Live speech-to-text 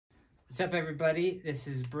What's up, everybody? This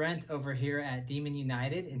is Brent over here at Demon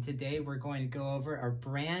United, and today we're going to go over our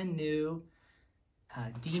brand new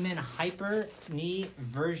Demon Hyper Knee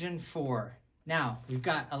version 4. Now, we've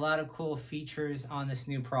got a lot of cool features on this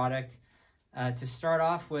new product. To start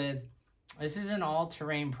off with, this is an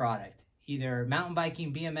all-terrain product, either mountain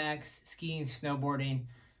biking, BMX, skiing, snowboarding.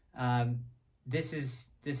 This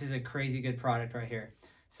is a crazy good product right here.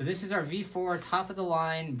 So this is our V4, top of the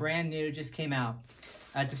line, brand new, just came out.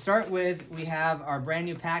 To start with, we have our brand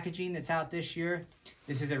new packaging that's out this year.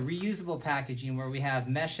 This is a reusable packaging where we have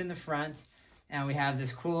mesh in the front and we have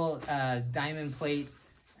this cool diamond plate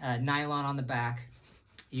nylon on the back.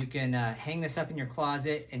 You can hang this up in your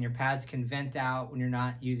closet and your pads can vent out when you're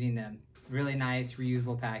not using them. Really nice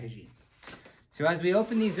reusable packaging. So as we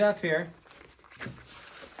open these up here,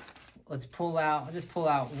 let's pull out, I'll just pull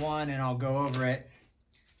out one and I'll go over it.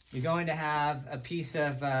 You're going to have a piece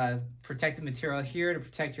of protective material here to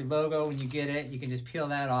protect your logo when you get it. You can just peel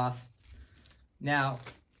that off. Now,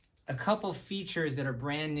 a couple features that are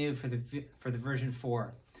brand new for the version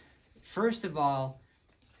 4. First of all,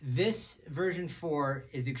 this version 4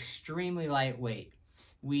 is extremely lightweight.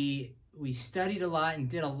 We studied a lot and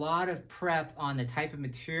did a lot of prep on the type of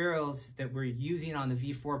materials that we're using on the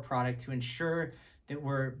V4 product to ensure that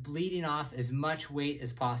we're bleeding off as much weight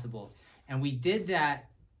as possible. And we did that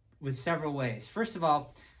with several ways. First of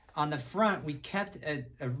all, on the front, we kept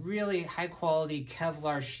a really high quality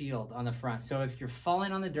Kevlar shield on the front. So if you're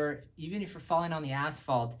falling on the dirt, even if you're falling on the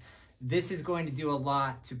asphalt, this is going to do a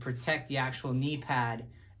lot to protect the actual knee pad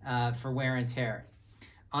for wear and tear.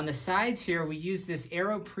 On the sides here, we use this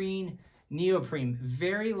Aeroprene neoprene,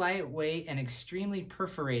 very lightweight and extremely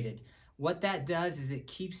perforated. What that does is it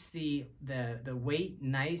keeps the weight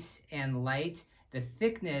nice and light, the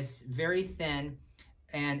thickness very thin,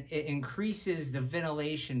 and it increases the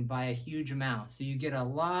ventilation by a huge amount. So you get a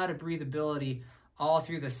lot of breathability all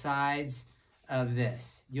through the sides of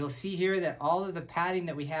this. You'll see here that all of the padding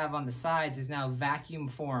that we have on the sides is now vacuum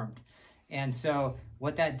formed. And so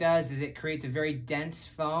what that does is it creates a very dense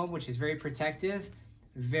foam, which is very protective,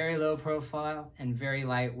 very low profile, and very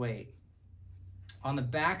lightweight. On the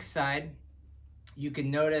back side, you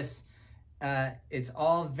can notice it's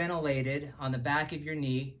all ventilated on the back of your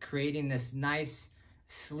knee, creating this nice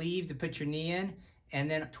sleeve to put your knee in.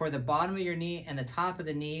 And then toward the bottom of your knee and the top of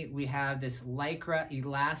the knee, we have this Lycra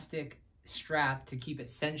elastic strap to keep it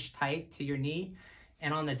cinched tight to your knee.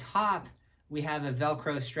 And on the top, we have a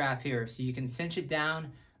Velcro strap here. So you can cinch it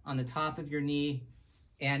down on the top of your knee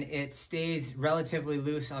and it stays relatively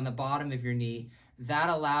loose on the bottom of your knee. That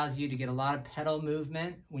allows you to get a lot of pedal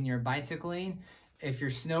movement when you're bicycling. If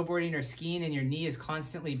you're snowboarding or skiing and your knee is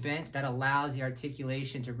constantly bent, that allows the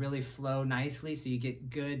articulation to really flow nicely so you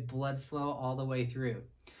get good blood flow all the way through.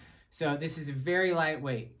 So this is very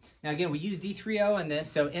lightweight. Now again, we use D3O in this,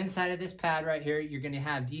 so inside of this pad right here, you're gonna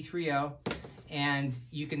have D3O, and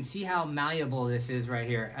you can see how malleable this is right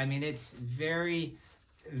here. I mean, it's very,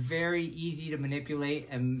 very easy to manipulate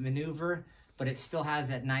and maneuver, but it still has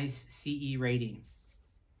that nice CE rating.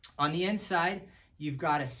 On the inside, you've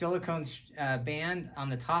got a silicone band on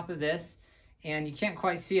the top of this, and you can't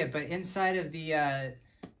quite see it, but inside of the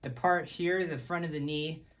part here, the front of the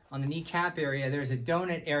knee, on the kneecap area, there's a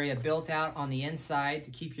donut area built out on the inside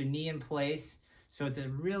to keep your knee in place. So it's a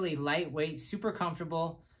really lightweight, super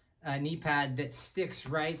comfortable knee pad that sticks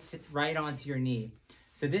right onto your knee.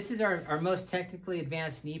 So this is our most technically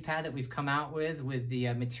advanced knee pad that we've come out with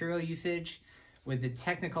the material usage, with the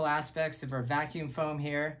technical aspects of our vacuum foam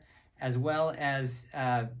here, as well as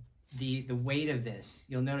the weight of this.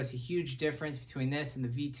 You'll notice a huge difference between this and the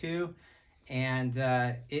V2, and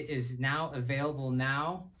it is now available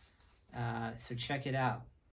now, so check it out.